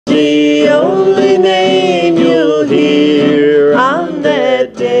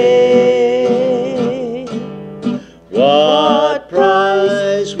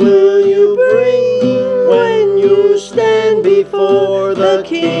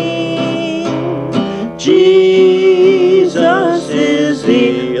sing. Jesus is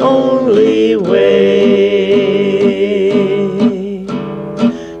the only way.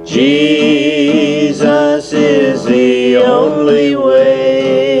 Jesus is the only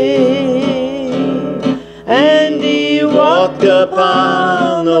way. And he walked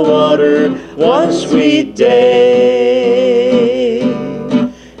upon the water one sweet day.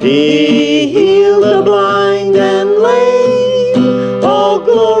 He healed the blind and lame, all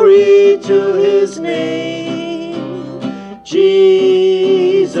glory to his name.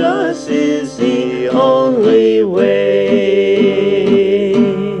 Jesus is the only way.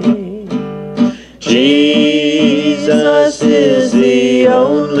 Jesus is the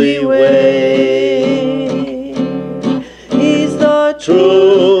only way. He's the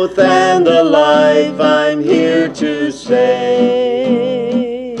truth and the life, I'm here to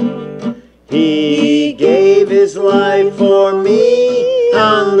say. He gave his life for me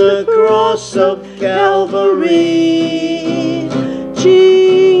on the cross of Calvary.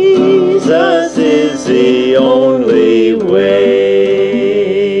 Jesus is the only way.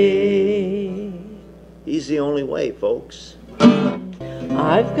 He's the only way, folks.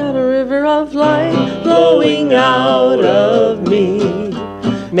 I've got a river of life flowing out of me.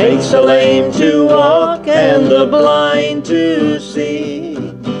 Makes the lame to walk and the blind to see.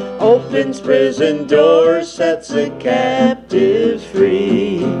 Opens prison doors, sets the captives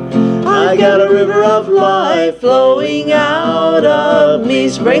free. I got a river of life flowing out of me.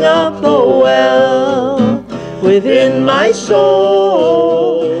 Spring up a well within my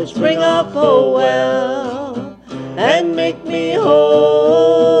soul. Spring up a well and make me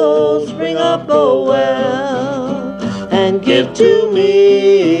whole. Spring up a well and give to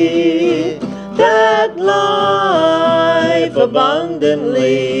me that life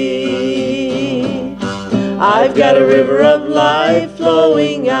abundantly. I've got a river of life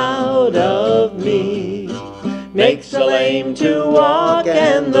flowing out of me. Makes the lame to walk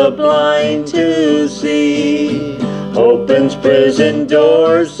and the blind to see. Opens prison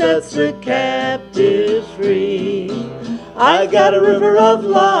doors, sets the captives free. I got a river of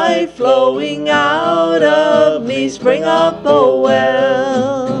life flowing out of me. Spring up a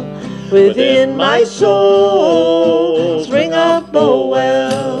well within my soul. Spring up a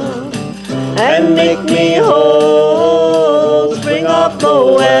well and make me whole. Spring up a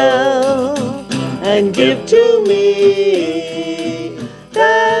well and give to me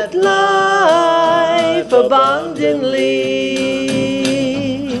that life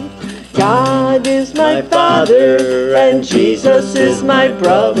abundantly. God is my Father and Jesus is my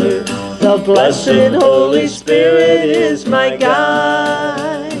brother. The blessed Holy Spirit is my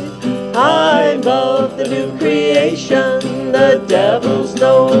guide. I'm of the new creation, the devil's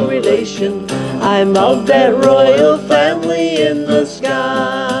no relation. I'm of that royal family in the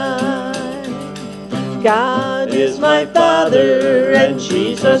sky. God is my Father and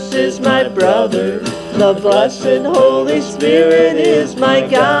Jesus is my brother. The blessed Holy Spirit is my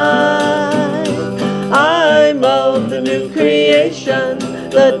guide. I'm of the new creation,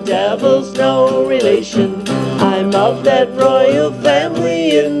 the devil's no relation. I'm of that royal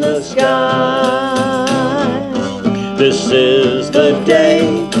family in the sky. This is the day,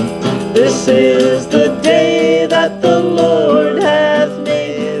 this is the day that the Lord hath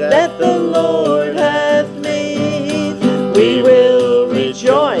made, that the Lord hath made. We will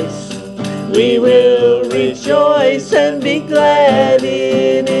rejoice, we will rejoice and be glad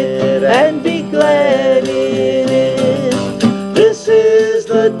in it, and be glad in it. This is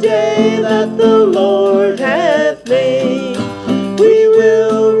the day that the Lord hath made. We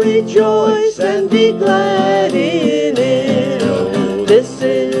will rejoice and be glad in it. This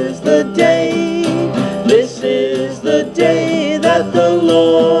is the day, this is the day that the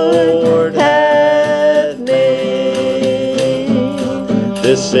Lord hath made.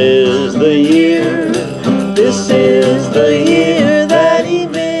 This is the year, this is the year that he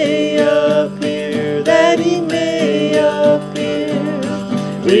may appear, that he may appear.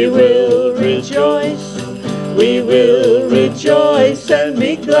 We will rejoice, we will rejoice and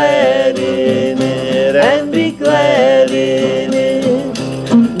be glad in it, and be glad in it.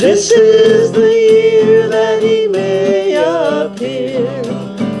 This is the year that he may appear.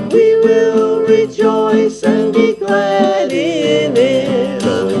 We will rejoice and be glad in it.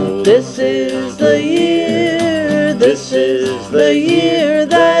 This is the year, this is the year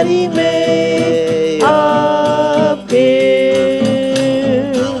that he may appear.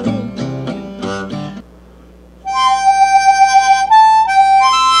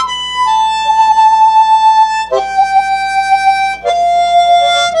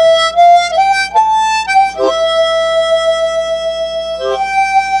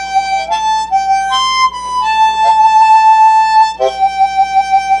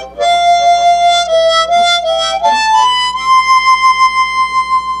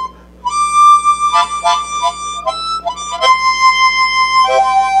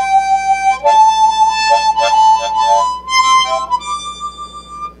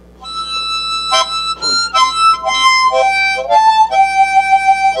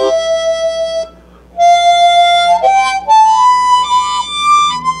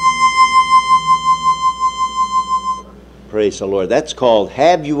 Praise the Lord. That's called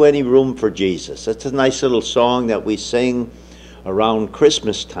Have You Any Room for Jesus? That's a nice little song that we sing around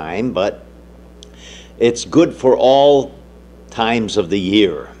Christmas time, but it's good for all times of the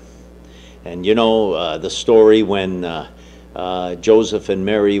year. And you know the story when Joseph and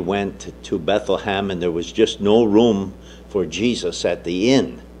Mary went to Bethlehem and there was just no room for Jesus at the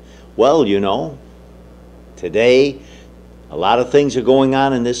inn. Well, you know, today a lot of things are going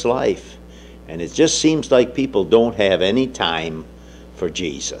on in this life, and it just seems like people don't have any time for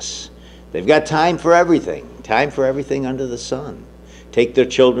Jesus. They've got time for everything under the sun. Take their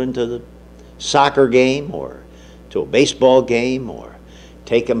children to the soccer game or to a baseball game, or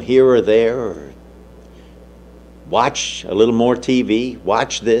take them here or there, or watch a little more TV,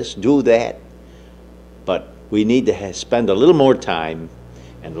 watch this, do that. But we need to spend a little more time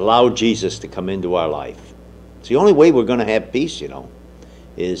and allow Jesus to come into our life. It's the only way we're going to have peace, you know,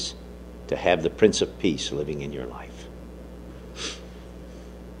 is to have the Prince of Peace living in your life.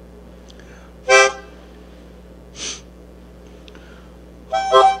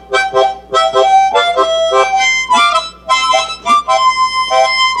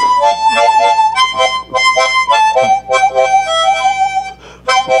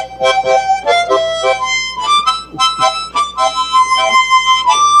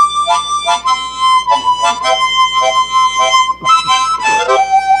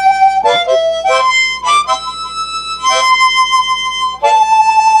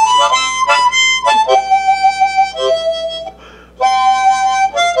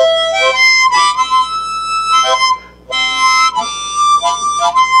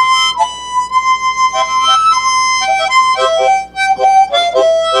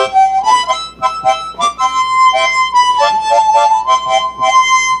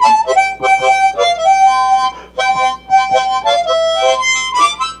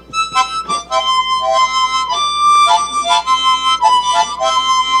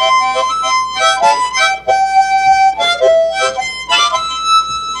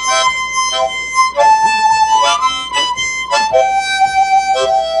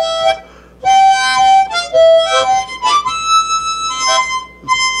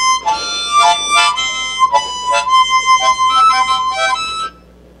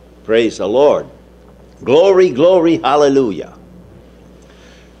 Praise the Lord. Glory, glory, hallelujah.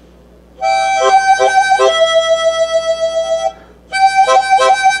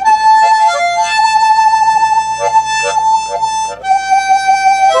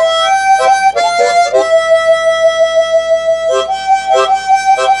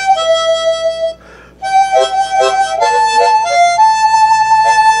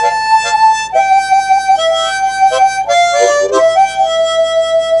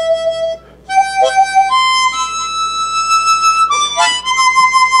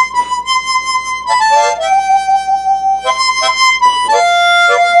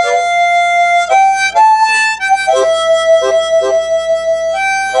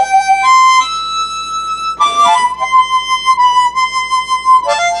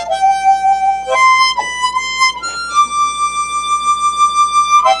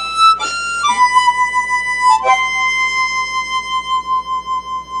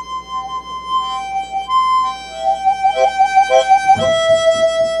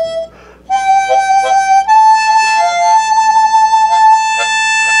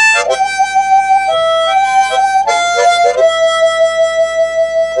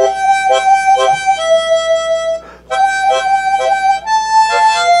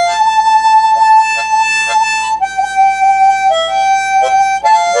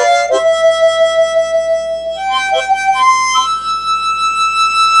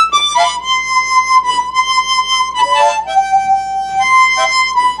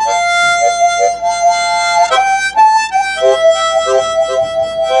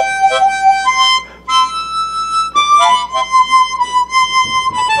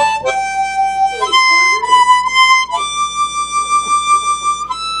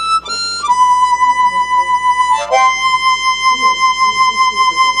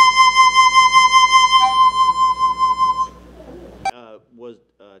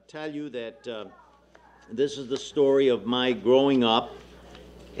 Tell you that this is the story of my growing up,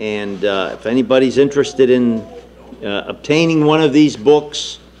 and if anybody's interested in obtaining one of these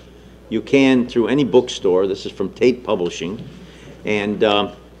books, you can through any bookstore. This is from Tate Publishing, and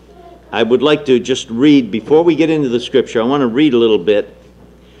I would like to just read, before we get into the scripture, I want to read a little bit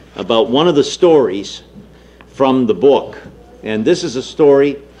about one of the stories from the book. And this is a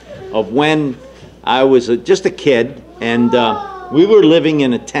story of when I was just a kid, and we were living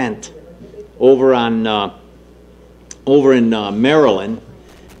in a tent over in Maryland,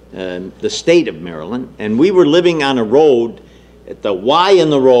 the state of Maryland, and we were living on a road. At the Y in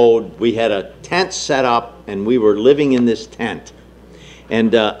the road, we had a tent set up, and we were living in this tent.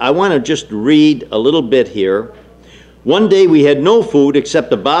 And I want to just read a little bit here. One day we had no food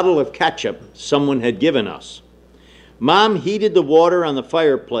except a bottle of ketchup someone had given us. Mom heated the water on the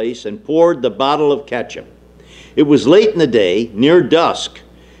fireplace and poured the bottle of ketchup. It was late in the day, near dusk.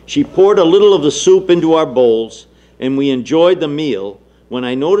 She poured a little of the soup into our bowls, and we enjoyed the meal when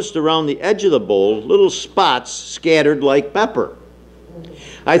I noticed around the edge of the bowl little spots scattered like pepper.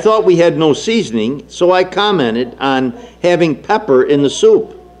 I thought we had no seasoning, so I commented on having pepper in the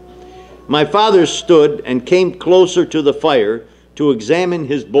soup. My father stood and came closer to the fire to examine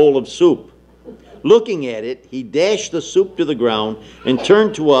his bowl of soup. Looking at it, he dashed the soup to the ground and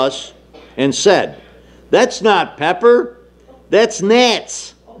turned to us and said, "That's not pepper, that's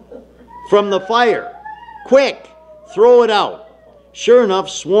gnats from the fire. Quick, throw it out." Sure enough,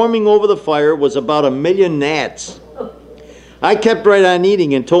 swarming over the fire was about 1,000,000 gnats. I kept right on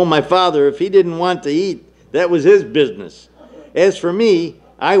eating and told my father if he didn't want to eat, that was his business. As for me,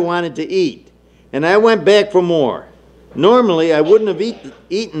 I wanted to eat, and I went back for more. Normally, I wouldn't have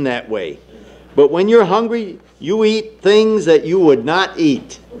eaten that way, but when you're hungry, you eat things that you would not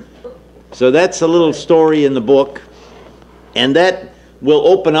eat. So that's a little story in the book, and that will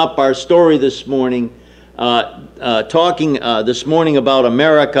open up our story this morning, talking this morning about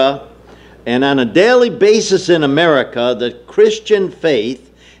America. And on a daily basis in America, the Christian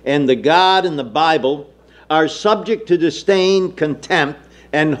faith and the God in the Bible are subject to disdain, contempt,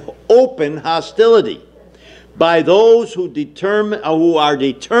 and open hostility by those who are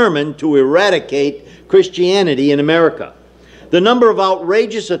determined to eradicate Christianity in America. The number of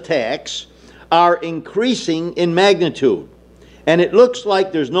outrageous attacks are increasing in magnitude, and it looks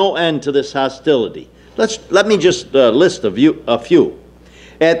like there's no end to this hostility. Let me just list a few.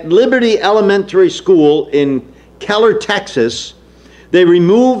 At Liberty Elementary School in Keller, Texas, they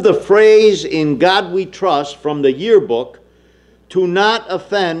removed the phrase "In God We Trust" from the yearbook to not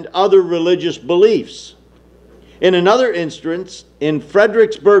offend other religious beliefs. In another instance, in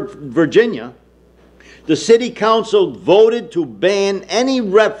Fredericksburg, Virginia, the city council voted to ban any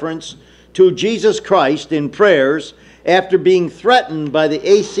reference to Jesus Christ in prayers after being threatened by the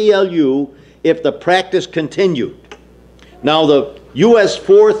ACLU if the practice continued. Now, the U.S.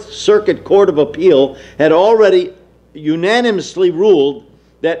 Fourth Circuit Court of Appeal had already unanimously ruled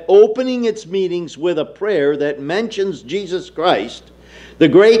that opening its meetings with a prayer that mentions Jesus Christ, the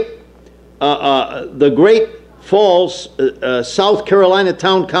Great Falls, South Carolina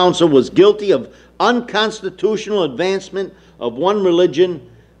Town Council was guilty of unconstitutional advancement of one religion,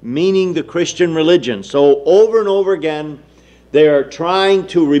 meaning the Christian religion. So over and over again, they are trying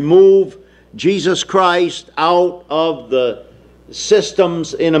to remove Jesus Christ out of the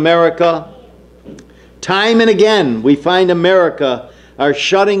systems in America. Time and again, we find America are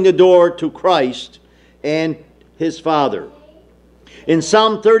shutting the door to Christ and his Father. In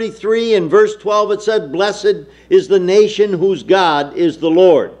Psalm 33 and verse 12 it said, "Blessed is the nation whose God is the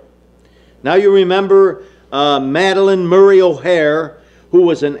Lord." Now you remember Madalyn Murray O'Hair, who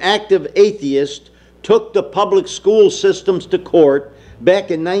was an active atheist, took the public school systems to court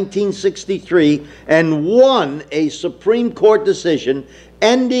back in 1963 and won a Supreme Court decision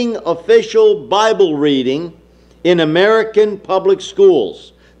ending official Bible reading in American public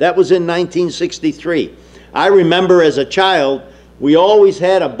schools. That was in 1963. I remember as a child, we always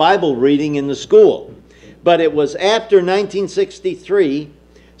had a Bible reading in the school. But it was after 1963,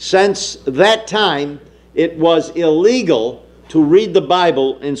 since that time, it was illegal to read the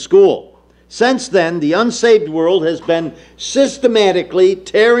Bible in school. Since then, the unsaved world has been systematically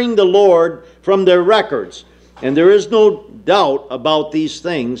tearing the Lord from their records. And there is no doubt about these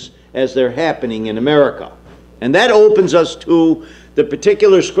things as they're happening in America. And that opens us to the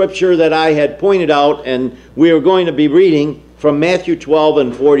particular scripture that I had pointed out, and we are going to be reading from Matthew 12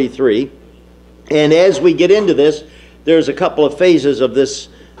 and 43. And as we get into this, there's a couple of phases of this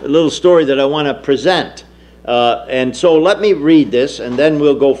little story that I want to present. And so let me read this, and then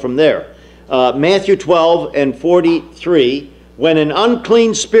we'll go from there. Matthew 12 and 43, "When an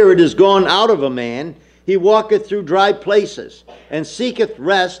unclean spirit is gone out of a man, he walketh through dry places, and seeketh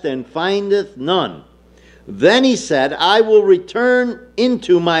rest, and findeth none. Then he said, I will return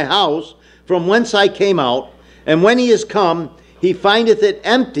into my house from whence I came out. And when he is come, he findeth it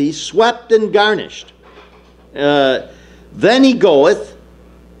empty, swept and garnished. Then he goeth,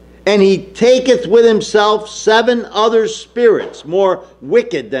 and he taketh with himself 7 other spirits, more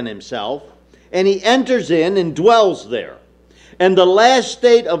wicked than himself, and he enters in and dwells there. And the last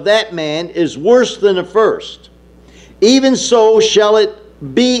state of that man is worse than the first. Even so shall it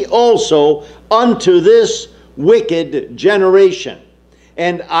be also unto this wicked generation.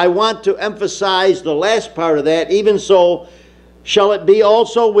 And I want to emphasize the last part of that. Even so shall it be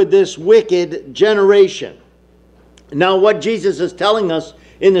also with this wicked generation. Now what Jesus is telling us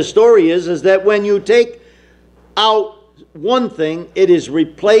in the story is that when you take out one thing, it is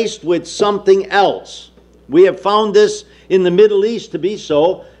replaced with something else. We have found this in the Middle East to be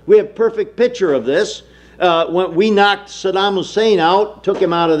so. We have a perfect picture of this. When we knocked Saddam Hussein out, took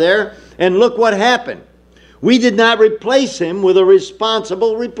him out of there, and look what happened. We did not replace him with a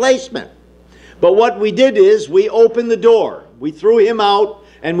responsible replacement. But what we did is we opened the door. We threw him out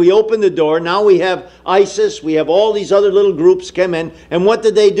and we opened the door. Now we have ISIS, we have all these other little groups come in. And what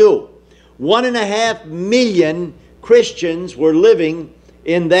did they do? 1.5 million Christians were living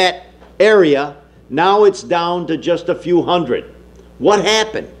in that area. Now it's down to just a few hundred. What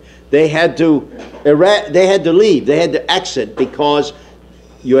happened? They had to leave. They had to exit because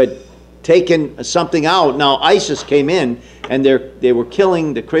you had taken something out. Now ISIS came in and they were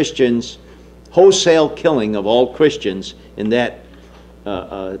killing the Christians, wholesale killing of all Christians in that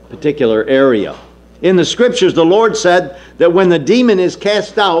particular area. In the scriptures, the Lord said that when the demon is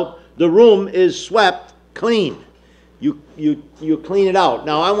cast out, the room is swept clean. You clean it out.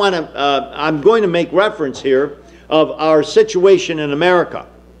 Now I'm going to make reference here of our situation in America.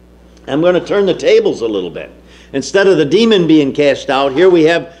 I'm going to turn the tables a little bit. Instead of the demon being cast out, here we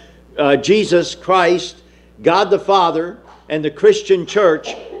have Jesus Christ, God the Father, and the Christian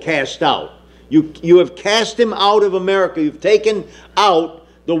church cast out. You have cast him out of America. You've taken out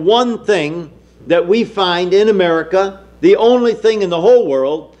the one thing that we find in America, the only thing in the whole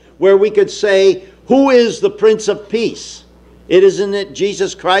world where we could say, who is the Prince of Peace? Isn't it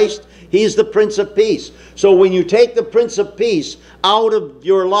Jesus Christ? He's the Prince of Peace. So when you take the Prince of Peace out of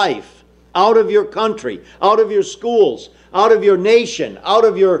your life, out of your country, out of your schools, out of your nation, out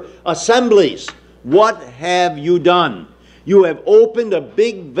of your assemblies, what have you done? You have opened a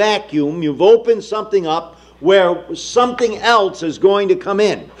big vacuum. You've opened something up where something else is going to come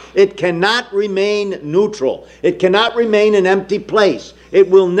in. It cannot remain neutral. It cannot remain an empty place. It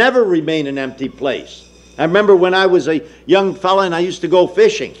will never remain an empty place. I remember when I was a young fella and I used to go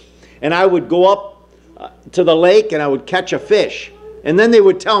fishing. And I would go up to the lake and I would catch a fish. And then they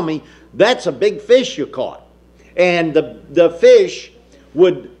would tell me, that's a big fish you caught. And the fish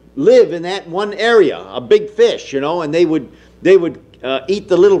would live in that one area, a big fish, and they would eat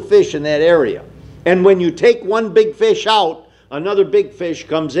the little fish in that area. And when you take one big fish out, another big fish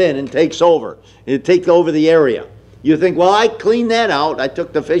comes in and takes over. It takes over the area. You think, well, I cleaned that out. I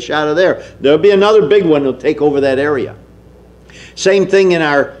took the fish out of there. There'll be another big one that'll take over that area. Same thing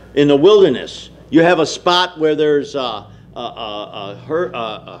in the wilderness. You have a spot where there's a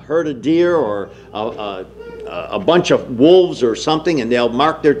herd of deer or a bunch of wolves or something, and they'll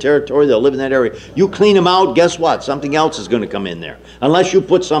mark their territory. They'll live in that area. You clean them out, guess what? Something else is going to come in there, unless you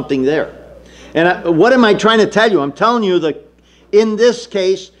put something there. And what am I trying to tell you? I'm telling you that in this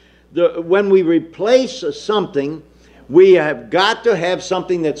case, when we replace something, we have got to have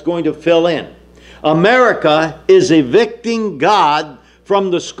something that's going to fill in. America is evicting God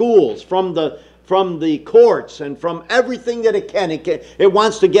from the schools, from the courts, and from everything that it can. It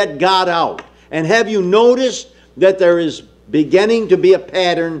wants to get God out. And have you noticed that there is beginning to be a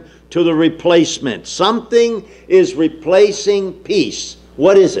pattern to the replacement? Something is replacing peace.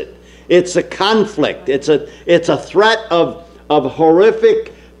 What is it? It's a conflict. It's a threat of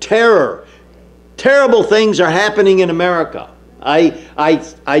horrific terror. Terrible things are happening in America.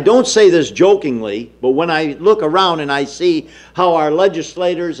 I don't say this jokingly, but when I look around and I see how our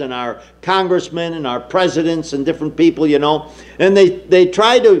legislators and our congressmen and our presidents and different people, and they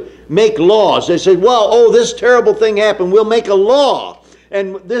try to make laws. They say, well, this terrible thing happened. We'll make a law,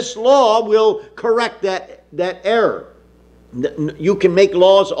 and this law will correct that error. You can make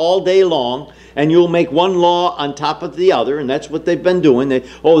laws all day long, and you'll make one law on top of the other, and that's what they've been doing.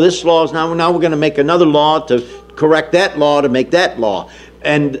 This law is now we're going to make another law to correct that law to make that law.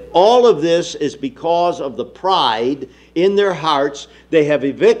 And all of this is because of the pride in their hearts. They have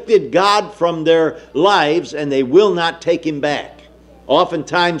evicted God from their lives, and they will not take him back.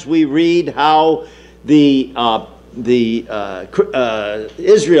 Oftentimes we read how the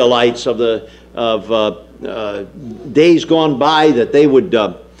Israelites of days gone by, that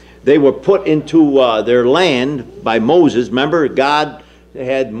they were put into their land by Moses. Remember, God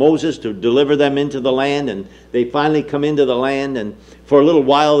had Moses to deliver them into the land, and they finally come into the land, and for a little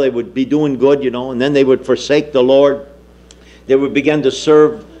while they would be doing good, and then they would forsake the Lord. They would begin to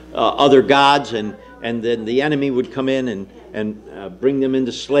serve other gods, and then the enemy would come in bring them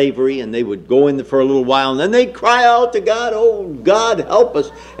into slavery, and they would go in for a little while, and then they'd cry out to God, "Oh, God, help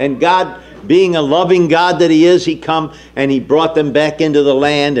us." And God, being a loving God that he is, he come and he brought them back into the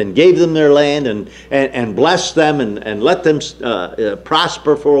land and gave them their land and blessed them and let them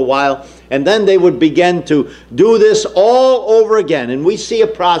prosper for a while. And then they would begin to do this all over again. And we see a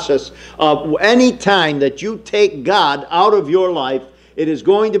process of any time that you take God out of your life, it is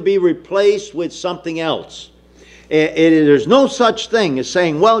going to be replaced with something else. There's no such thing as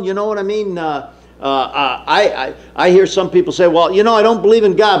saying, "Well, you know what I mean? I hear some people say, "Well, you know, I don't believe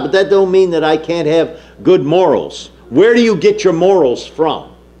in God, but that don't mean that I can't have good morals." Where do you get your morals from?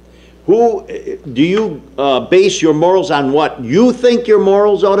 Who do you base your morals on? What you think your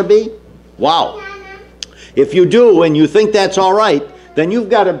morals ought to be? Wow. If you do and you think that's all right, then you've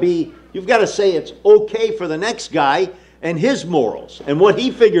got to say it's okay for the next guy and his morals and what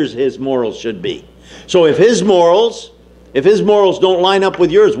he figures his morals should be. So if his morals don't line up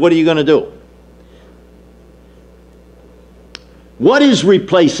with yours, what are you going to do? What is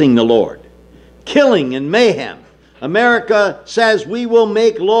replacing the Lord? Killing and mayhem. America says we will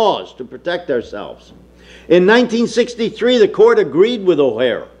make laws to protect ourselves. In 1963, the court agreed with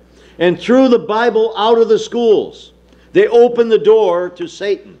O'Hare and threw the Bible out of the schools. They opened the door to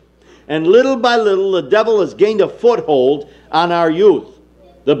Satan. And little by little, the devil has gained a foothold on our youth.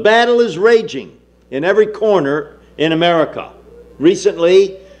 The battle is raging in every corner in America.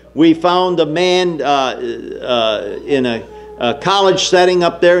 Recently, we found a man in a college setting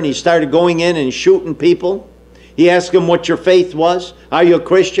up there, and he started going in and shooting people. He asked him what your faith was. Are you a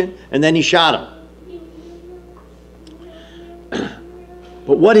Christian? And then he shot him.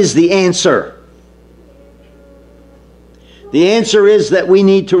 But what is the answer? The answer is that we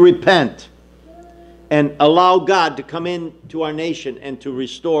need to repent and allow God to come into our nation and to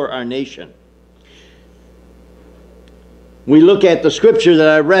restore our nation. We look at the scripture that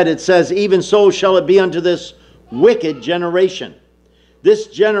I read. It says, "Even so shall it be unto this wicked generation." This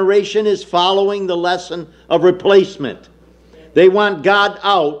generation is following the lesson of replacement. They want God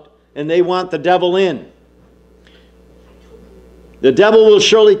out and they want the devil in. The devil will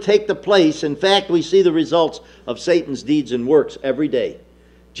surely take the place. In fact, we see the results of Satan's deeds and works every day.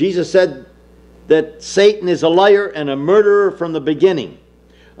 Jesus said that Satan is a liar and a murderer from the beginning.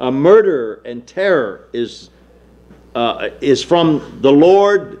 A murderer and terror is from the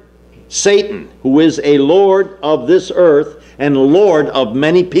Lord Satan, who is a lord of this earth and lord of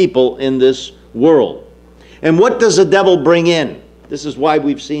many people in this world. And what does the devil bring in? This is why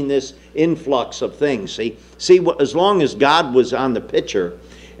we've seen this influx of things. See, as long as God was on the picture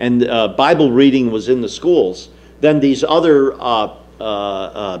and Bible reading was in the schools, then these other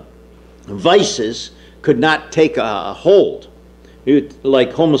vices could not take a hold,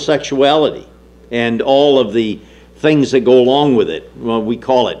 like homosexuality and all of the things that go along with it. Well, we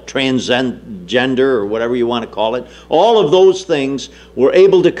call it transgender or whatever you want to call it. All of those things were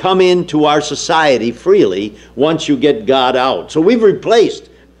able to come into our society freely once you get God out. So we've replaced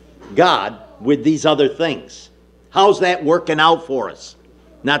God with these other things. How's that working out for us?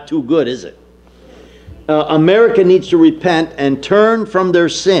 Not too good, is it? America needs to repent and turn from their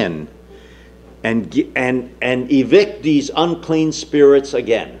sin and evict these unclean spirits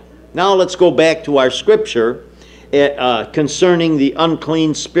again. Now let's go back to our scripture concerning the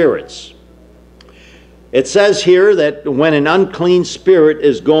unclean spirits. It says here that when an unclean spirit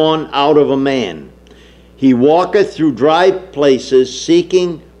is gone out of a man, he walketh through dry places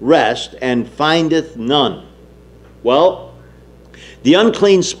seeking rest and findeth none. Well, the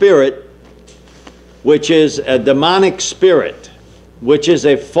unclean spirit, which is a demonic spirit, which is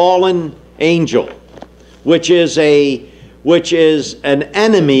a fallen angel, which is an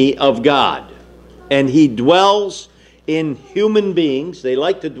enemy of God, and he dwells in human beings. They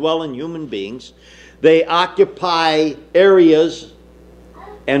like to dwell in human beings. They occupy areas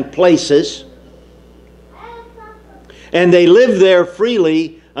and places, and they live there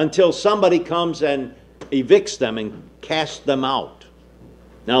freely until somebody comes and evicts them and casts them out.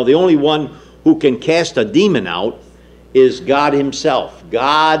 Now, the only one who can cast a demon out is God himself.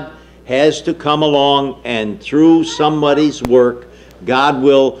 God has to come along, and through somebody's work, God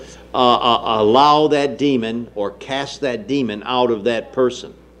will allow that demon or cast that demon out of that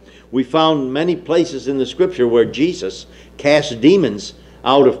person. We found many places in the scripture where Jesus cast demons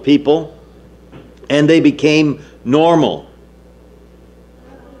out of people and they became normal.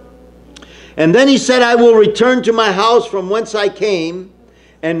 And then he said, "I will return to my house from whence I came,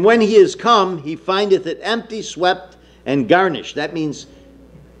 and when he is come, he findeth it empty, swept, and garnished." That means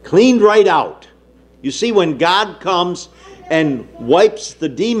cleaned right out. You see, when God comes and wipes the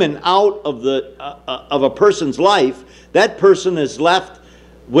demon out of of a person's life, that person is left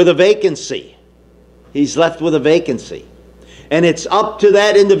with a vacancy. He's left with a vacancy. And it's up to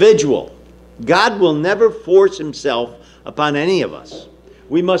that individual. God will never force himself upon any of us.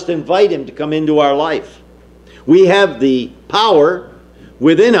 We must invite him to come into our life. We have the power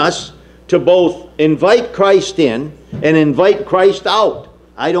within us to both invite Christ in and invite Christ out.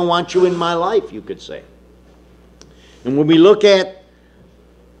 I don't want you in my life, you could say. And when we look at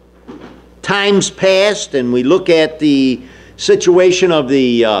times past and we look at the situation of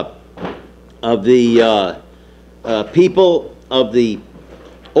the people of the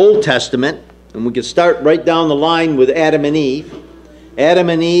Old Testament, and we can start right down the line with Adam and Eve. Adam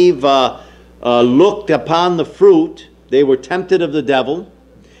and Eve looked upon the fruit. They were tempted of the devil,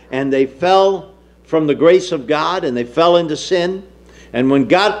 and they fell from the grace of God, and they fell into sin. And when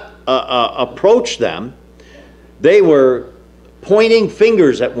God approached them, they were pointing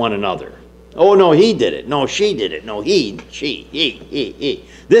fingers at one another. Oh, no, he did it. No, she did it. No, he, she, he.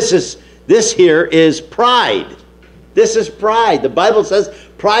 This here is pride. This is pride. The Bible says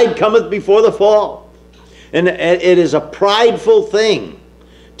pride cometh before the fall. And it is a prideful thing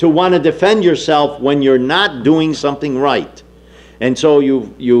to want to defend yourself when you're not doing something right. And so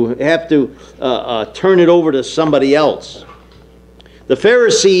you have to turn it over to somebody else. The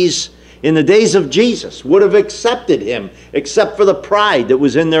Pharisees in the days of Jesus would have accepted him, except for the pride that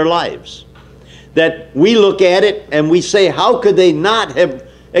was in their lives. That we look at it and we say, how could they not have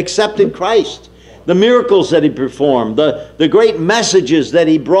accepted Christ? The miracles that he performed, the great messages that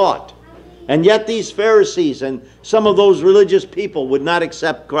he brought. And yet these Pharisees and some of those religious people would not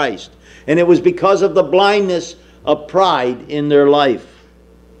accept Christ. And it was because of the blindness of pride in their life.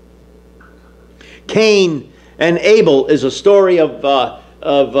 Cain and Abel is a story of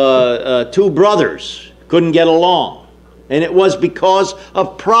two brothers couldn't get along. And it was because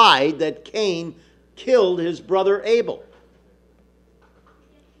of pride that Cain killed his brother Abel.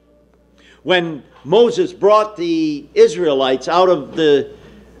 When Moses brought the Israelites out of the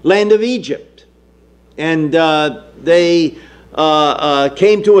land of Egypt, and they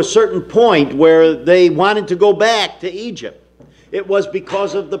came to a certain point where they wanted to go back to Egypt, it was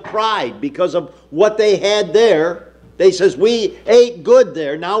because of the pride, because of what they had there. They says, we ate good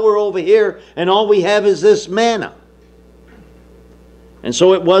there, now we're over here, and all we have is this manna. And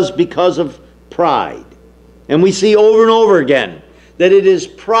so it was because of pride. And we see over and over again that it is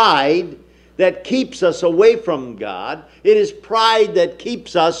pride that keeps us away from God. It is pride that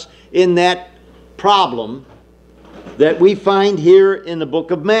keeps us in that problem that we find here in the book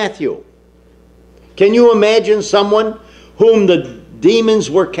of Matthew. Can you imagine someone whom the demons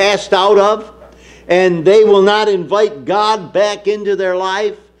were cast out of, and they will not invite God back into their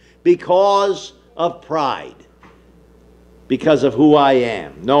life because of pride? Because of who I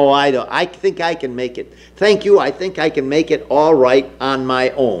am. No, I don't. I think I can make it. Thank you. I think I can make it all right on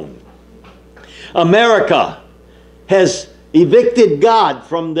my own. America has evicted God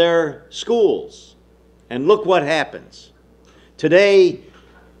from their schools. And look what happens. Today,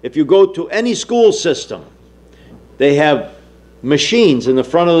 if you go to any school system, they have machines in the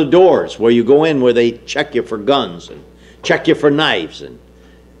front of the doors where you go in, where they check you for guns and check you for knives and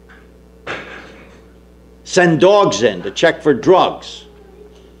send dogs in to check for drugs.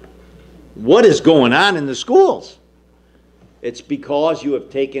 What is going on in the schools? It's because you have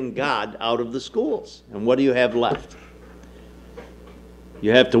taken God out of the schools. And what do you have left?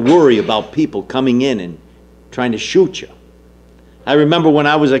 You have to worry about people coming in and trying to shoot you. I remember when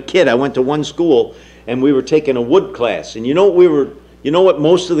I was a kid, I went to one school and we were taking a wood class. And you know what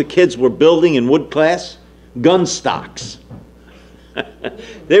most of the kids were building in wood class? Gun stocks.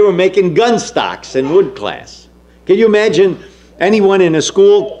 They were making gun stocks in wood class. Can you imagine anyone in a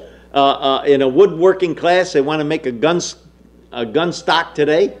school, in a woodworking class, they want to make a gun stock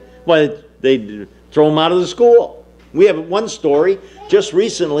today? Well, they'd throw them out of the school. We have one story just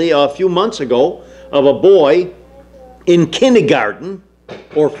recently, a few months ago, of a boy in kindergarten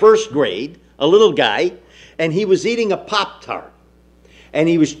or first grade, a little guy, and he was eating a Pop-Tart. And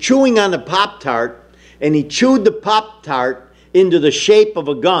he was chewing on the Pop-Tart, and he chewed the Pop-Tart into the shape of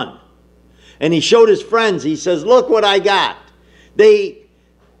a gun. And he showed his friends. He says, look what I got. They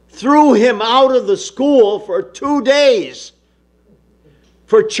threw him out of the school for 2 days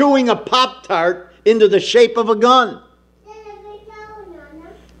for chewing a Pop-Tart into the shape of a gun.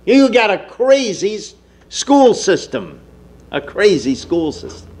 You got a crazy school system. A crazy school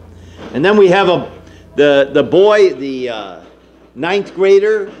system. And then we have the boy, the ninth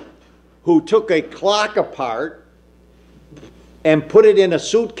grader, who took a clock apart and put it in a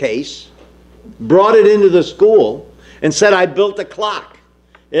suitcase, brought it into the school, and said, I built a clock.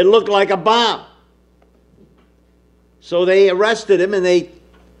 It looked like a bomb. So they arrested him and they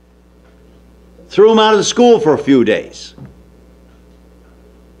threw him out of the school for a few days.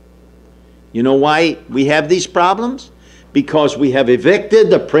 You know why we have these problems? Because we have evicted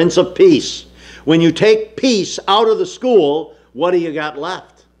the Prince of Peace. When you take peace out of the school, what do you got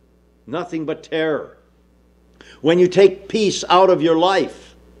left? Nothing but terror. When you take peace out of your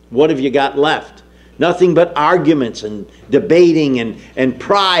life, what have you got left? Nothing but arguments and debating and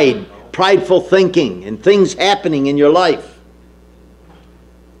prideful thinking and things happening in your life.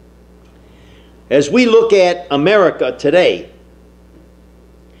 As we look at America today,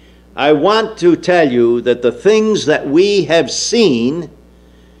 I want to tell you that the things that we have seen,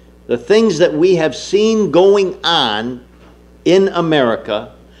 going on in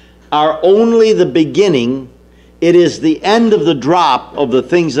America are only the beginning. It is the end of the drop of the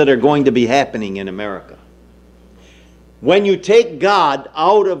things that are going to be happening in America. When you take God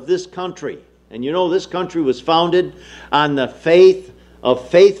out of this country, and you know this country was founded on the faith of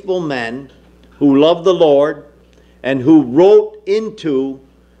faithful men who loved the Lord and who wrote into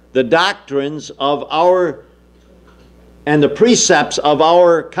the doctrines of our and the precepts of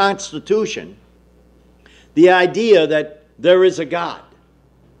our Constitution the idea that there is a God.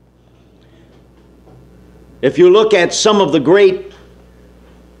 If you look at some of the great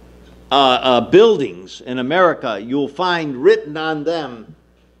buildings in America, you'll find written on them,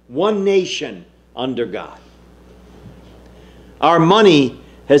 one nation under God. Our money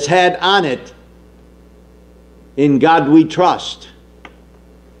has had on it, in God we trust.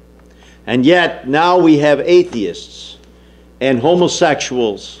 And yet now we have atheists and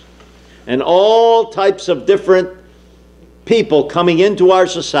homosexuals and all types of different people coming into our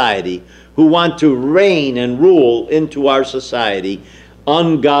society who want to reign and rule into our society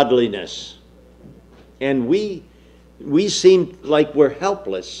ungodliness. And we seem like we're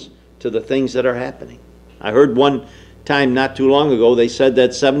helpless to the things that are happening. I heard one time not too long ago, they said that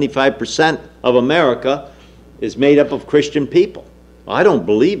 75% of America is made up of Christian people. Well, I don't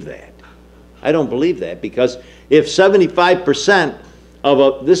believe that. I don't believe that, because if 75%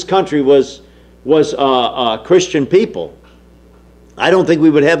 of this country was Christian people, I don't think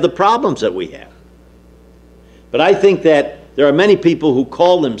we would have the problems that we have. But I think that there are many people who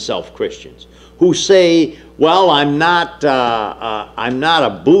call themselves Christians, who say, well, I'm not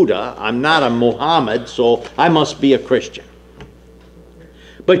a Buddha, I'm not a Muhammad, so I must be a Christian.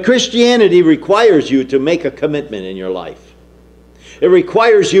 But Christianity requires you to make a commitment in your life. It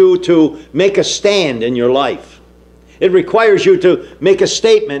requires you to make a stand in your life. It requires you to make a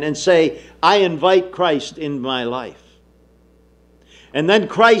statement and say, I invite Christ in my life. And then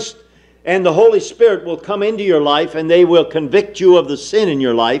Christ and the Holy Spirit will come into your life and they will convict you of the sin in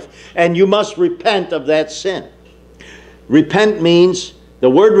your life, and you must repent of that sin. Repent means, the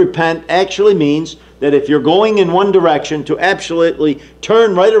word repent actually means that if you're going in one direction, to absolutely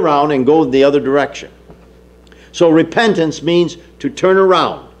turn right around and go the other direction. So repentance means to turn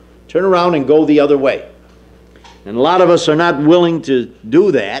around and go the other way. And a lot of us are not willing to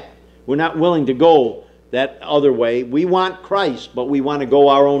do that. We're not willing to go that other way. We want Christ, but we want to go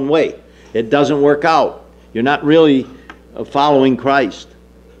our own way. It doesn't work out. You're not really following Christ.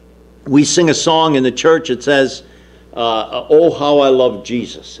 We sing a song in the church. It says, oh, how I love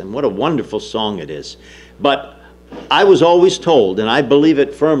Jesus. And what a wonderful song it is. But I was always told, and I believe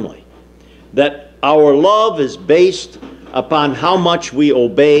it firmly, that our love is based upon how much we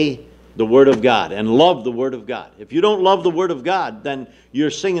obey the Word of God and love the Word of God. If you don't love the Word of God, then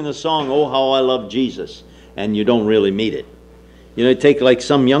you're singing the song, oh, how I love Jesus, and you don't really mean it. You know, take like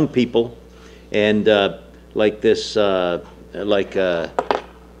some young people and like this,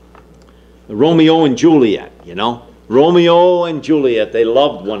 Romeo and Juliet, you know. Romeo and Juliet, they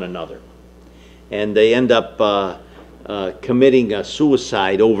loved one another. And they end up committing a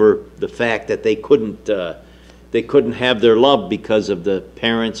suicide over the fact that they couldn't have their love because of the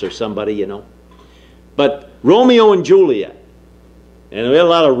parents or somebody, you know. But Romeo and Juliet, and we have a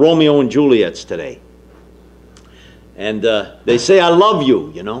lot of Romeo and Juliets today. And they say, I love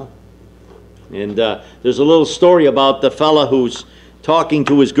you, you know. And there's a little story about the fella who's talking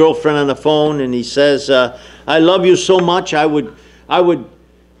to his girlfriend on the phone, and he says, I love you so much, I would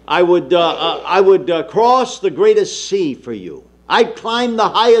cross the greatest sea for you. I'd climb the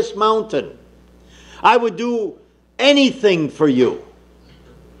highest mountain. I would do anything for you.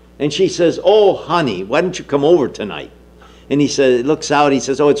 And she says, oh, honey, why don't you come over tonight? And he says, looks out, he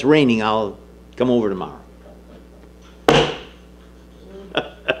says, oh, it's raining, I'll come over tomorrow.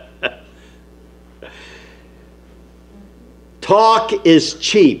 Talk is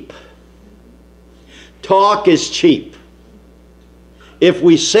cheap. Talk is cheap. If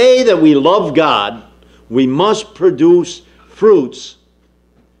we say that we love God, we must produce fruits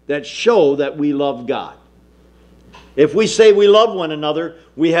that show that we love God. If we say we love one another,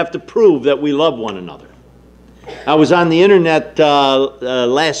 we have to prove that we love one another. I was on the internet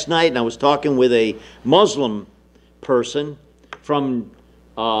last night, and I was talking with a Muslim person from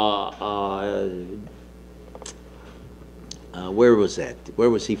where was that? Where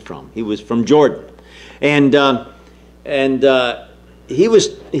was he from? He was from Jordan, and he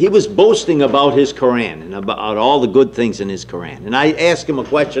was boasting about his Quran and about all the good things in his Quran. And I asked him a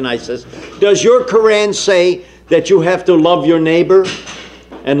question. I says, "Does your Quran say that you have to love your neighbor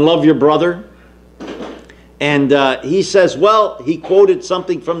and love your brother?" And he says, well, he quoted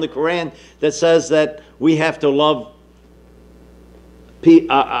something from the Quran that says that we have to love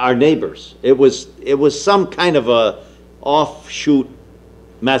our neighbors. It was some kind of a offshoot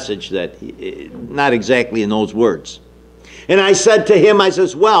message that not exactly in those words. And I said to him, I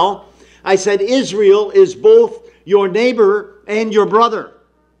says, well, I said, Israel is both your neighbor and your brother.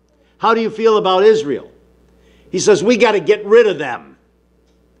 How do you feel about Israel? He says, we got to get rid of them.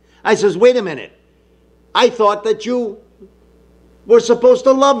 I says, wait a minute. I thought that you were supposed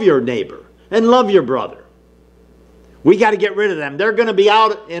to love your neighbor and love your brother. We got to get rid of them. They're going to be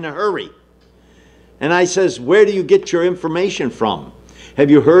out in a hurry. And I says, where do you get your information from?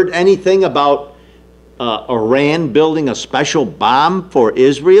 Have you heard anything about Iran building a special bomb for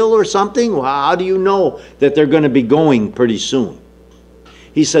Israel or something? Well, how do you know that they're going to be going pretty soon?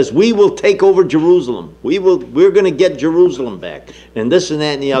 He says, we will take over Jerusalem. We're going to get Jerusalem back. And this and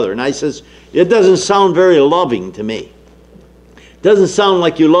that and the other. And I says, it doesn't sound very loving to me. It doesn't sound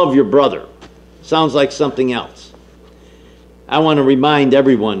like you love your brother. It sounds like something else. I want to remind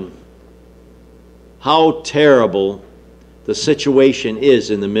everyone how terrible the situation is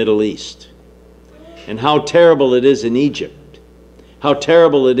in the Middle East. And how terrible it is in Egypt. How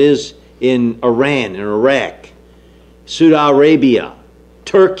terrible it is in Iran and Iraq, Saudi Arabia,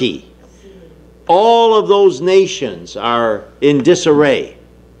 Turkey. All of those nations are in disarray.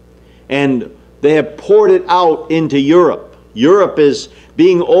 And they have poured it out into Europe. Europe is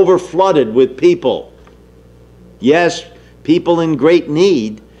being overflooded with people. Yes, people in great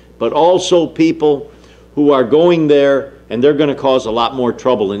need, but also people who are going there, and they're going to cause a lot more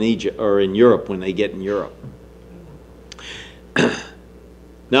trouble in Egypt or in Europe when they get in Europe.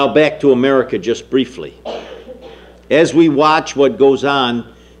 Now back to America just briefly. As we watch what goes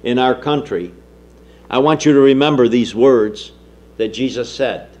on in our country, I want you to remember these words that Jesus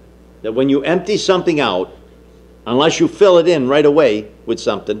said. That when you empty something out, unless you fill it in right away with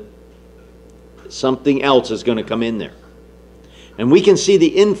something else is going to come in there. And we can see the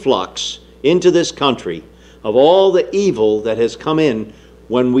influx into this country of all the evil that has come in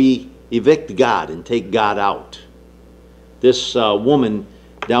when we evict God and take God out. This woman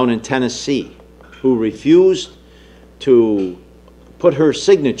down in Tennessee who refused to put her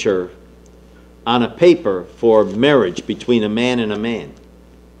signature on a paper for marriage between a man and a man,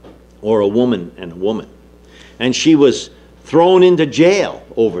 or a woman and a woman. And she was thrown into jail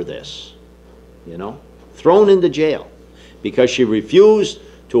over this, you know, thrown into jail because she refused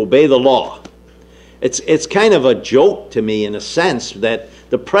to obey the law. It's kind of a joke to me in a sense that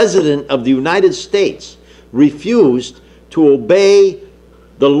the President of the United States refused to obey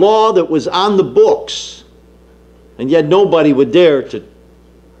the law that was on the books. And yet nobody would dare to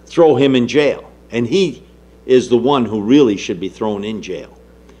throw him in jail. And he is the one who really should be thrown in jail.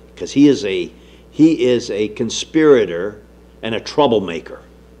 Because he is a conspirator and a troublemaker.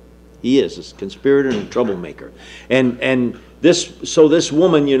 He is a conspirator and a troublemaker. And this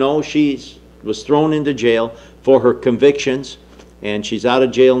woman, you know, she was thrown into jail for her convictions. And she's out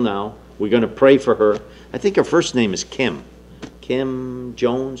of jail now. We're going to pray for her. I think her first name is Kim. Kim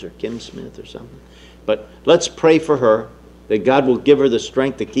Jones or Kim Smith or something. But let's pray for her, that God will give her the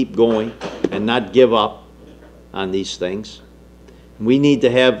strength to keep going and not give up on these things. We need to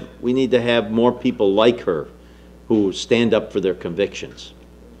have more people like her who stand up for their convictions.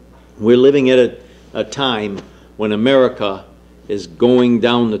 We're living at a time when America is going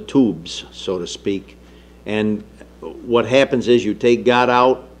down the tubes, so to speak. And what happens is you take God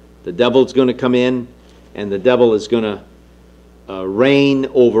out, the devil's going to come in, and the devil is going to reign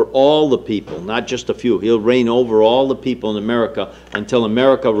over all the people, not just a few. He'll reign over all the people in America until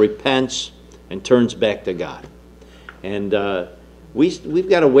America repents and turns back to God. And we've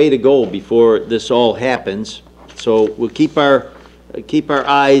got a way to go before this all happens. So we'll keep our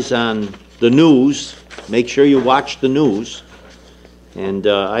eyes on the news. Make sure you watch the news. And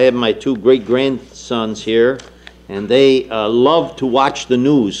I have my two great-grandsons here, and they love to watch the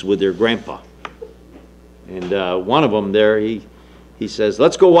news with their grandpa. And one of them there, he says,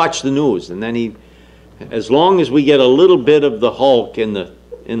 let's go watch the news. And then as long as we get a little bit of the Hulk in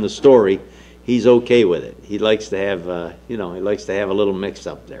the story, he's okay with it. He likes to have, he likes to have a little mix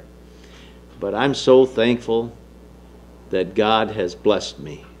up there. But I'm so thankful that God has blessed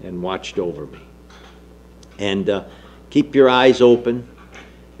me and watched over me. And keep your eyes open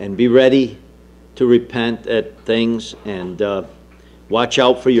and be ready to repent at things, and watch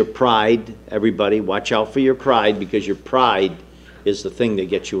out for your pride, everybody. Watch out for your pride, because your pride is the thing that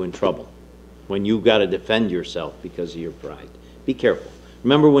gets you in trouble when you've got to defend yourself because of your pride. Be careful.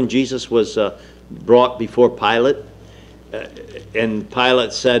 Remember when Jesus was brought before Pilate, and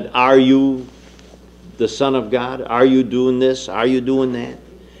Pilate said, are you the Son of God? Are you doing this? Are you doing that?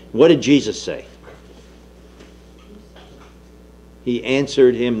 What did Jesus say? He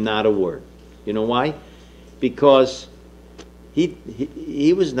answered him not a word. You know why? Because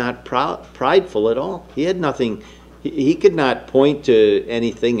he was not prideful at all. He had nothing. He could not point to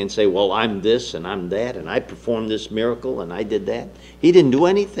anything and say, well, I'm this and I'm that, and I performed this miracle and I did that. He didn't do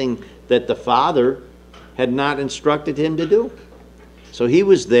anything that the Father had not instructed him to do. So he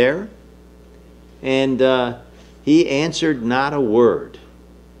was there, and he answered not a word.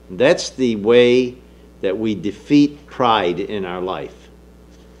 That's the way that we defeat pride in our life.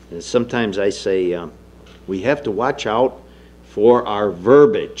 And sometimes I say we have to watch out for our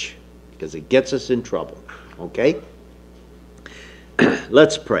verbiage, because it gets us in trouble. Okay?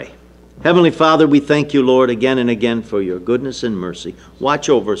 Let's pray. Heavenly Father, we thank you, Lord, again and again for your goodness and mercy. Watch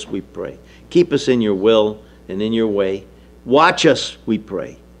over us, we pray. Keep us in your will and in your way. Watch us, we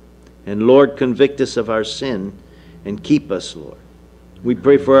pray. And Lord, convict us of our sin and keep us, Lord. We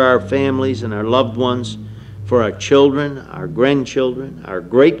pray for our families and our loved ones, for our children, our grandchildren, our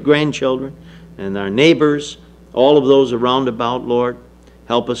great-grandchildren, and our neighbors, all of those around about, Lord.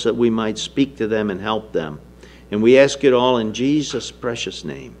 Help us that we might speak to them and help them. And we ask it all in Jesus' precious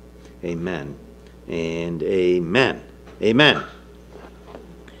name. Amen and amen. Amen.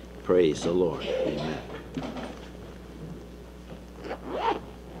 Praise the Lord. Amen.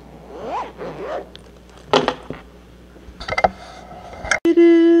 It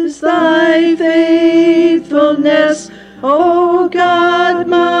is thy faithfulness, O God,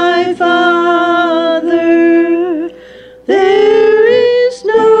 my Father. There is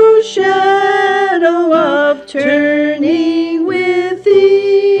no shadow of turning with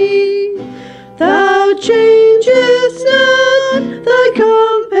thee. Thou changest not, thy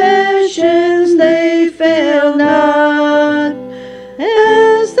compassions, they fail not.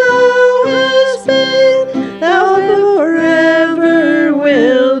 As thou hast been, thou forever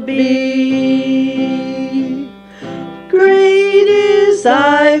will be. Great is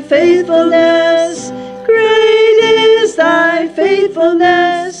thy faithfulness, great is thy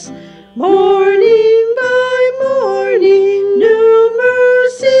faithfulness. Morning by morning, new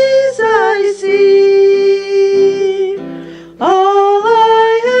mercies I see. All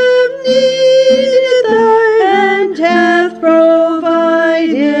I have needed, thy hand hath provided.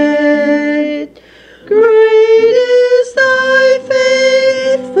 Great is thy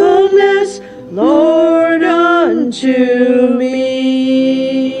faithfulness, Lord, unto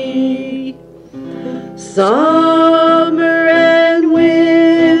me. Summer and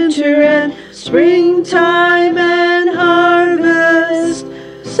winter and springtime and harvest,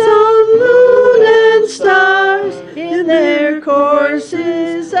 sun, moon, and stars in their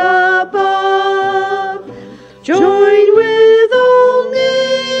courses above, join with all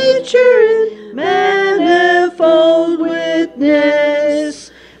nature in manifold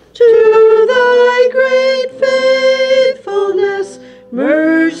witness to thy great faithfulness,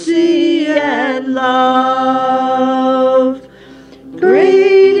 mercy, and love.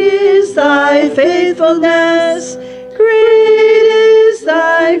 Great is thy faithfulness, great is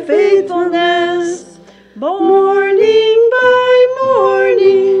thy faithfulness. Morning by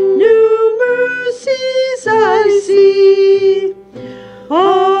morning, new mercies I see.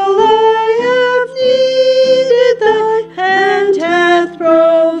 All I have needed, thy hand hath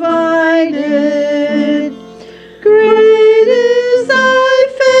provided. Great is thy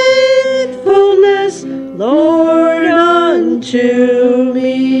faithfulness, Lord, unto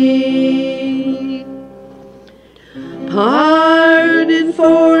me. Pardon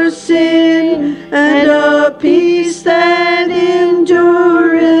for sin and a peace that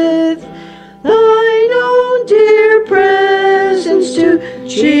endureth, thine own dear presence to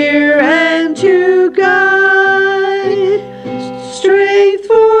cheer and to guide, strength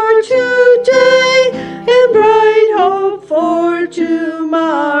for today and bright hope for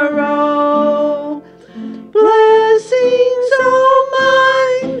tomorrow. Blessings all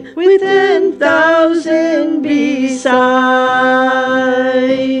mine with 10,000 sight.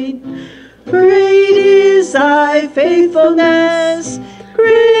 Great is thy faithfulness,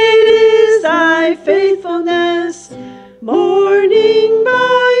 great is thy faithfulness. Morning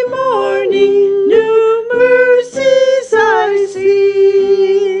by morning, new mercies I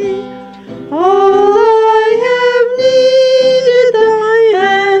see. All I have needed, thy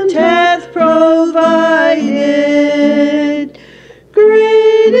hand hath provided.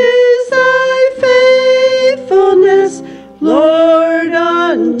 Great is thy faithfulness, Lord,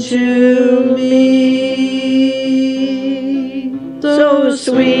 unto me. So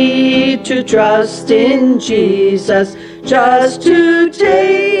sweet to trust in Jesus, just to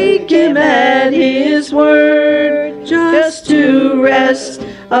take him at his word, just to rest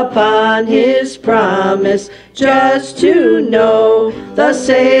upon his promise, just to know, thus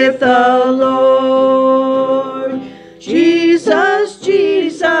saith the Lord. Jesus,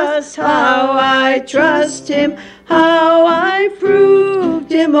 Jesus, how I trust him, how I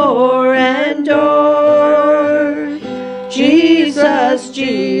proved him o'er and o'er. Jesus,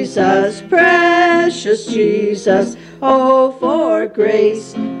 Jesus, precious Jesus, oh, for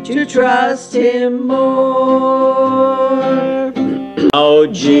grace to trust him more. Oh,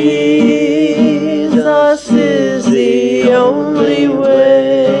 Jesus is the only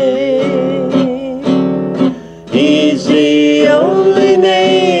way. He's the only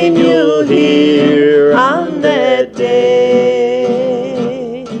name you'll hear on that day.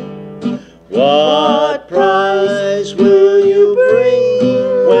 What price will you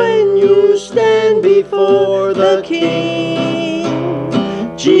bring when you stand before the King?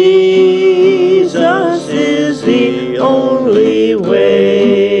 Jesus is the only way.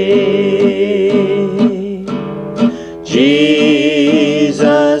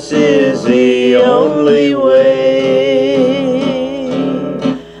 Jesus is the only way.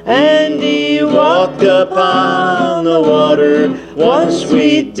 And he walked upon the water one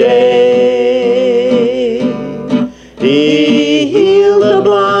sweet day. He healed the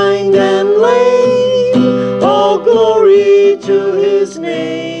blind and lame, all glory to his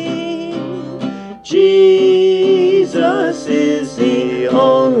name. Jesus is the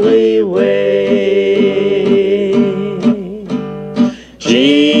only way.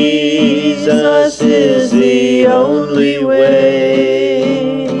 Jesus is the only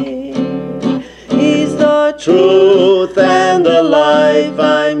way. He's the truth and the life,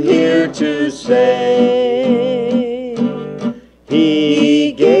 I'm here to say.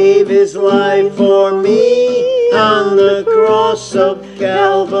 He gave his life for me on the cross of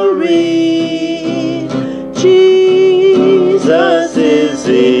Calvary. Jesus